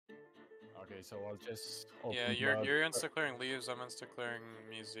Okay, so I'll just open Yeah, you're insta-clearing leaves, I'm insta-clearing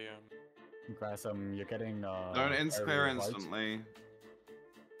museum. Grass, you're getting Don't insta-clear instantly.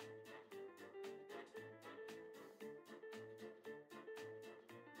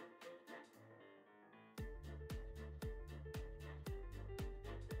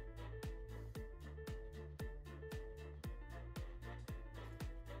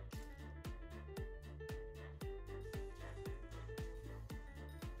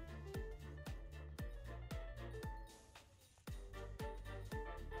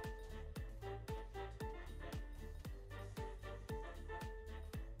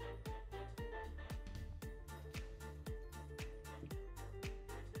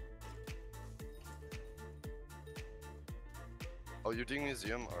 Oh, you're doing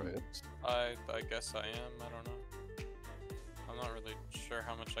museum? Alright. I guess I am, I don't know. I'm not really sure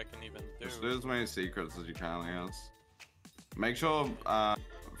how much I can even do. Just do as many secrets as you can, I guess. Make sure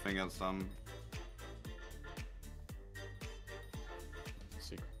thing gets done.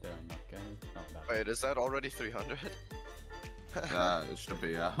 Secret there, not getting. Not that. Wait, is that already 300? Yeah, it should be,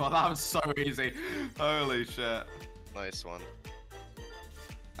 yeah. Well, that was so easy. Holy shit. Nice one.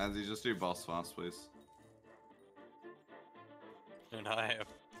 And you just do boss fast, please. And I have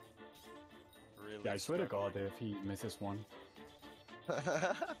really. Yeah, I swear to God, if he misses one,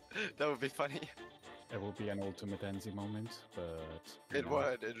 That would be funny. it will be an ultimate Enzi moment. But It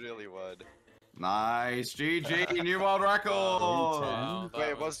would. It really would. Nice, GG, new world record. Wow,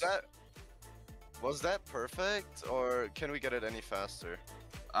 Wait, was that perfect, or can we get it any faster?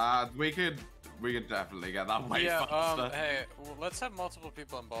 We could definitely get that way faster. Hey, well, let's have multiple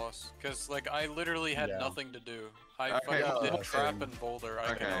people in boss, cause like I literally had nothing to do. I Okay, fucking did yeah, trap and boulder.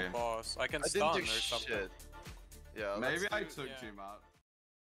 I can on boss. I can I stun didn't do or something. shit. Yeah. Maybe I let's do- took too much.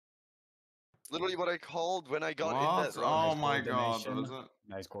 Literally what I called when I got What? in that round. Oh my god, coordination. was it?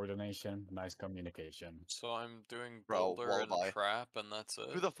 Nice coordination, nice communication. So I'm doing Bro, boulder and walleye. trap, and that's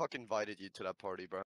it. Who the fuck invited you to that party, bro?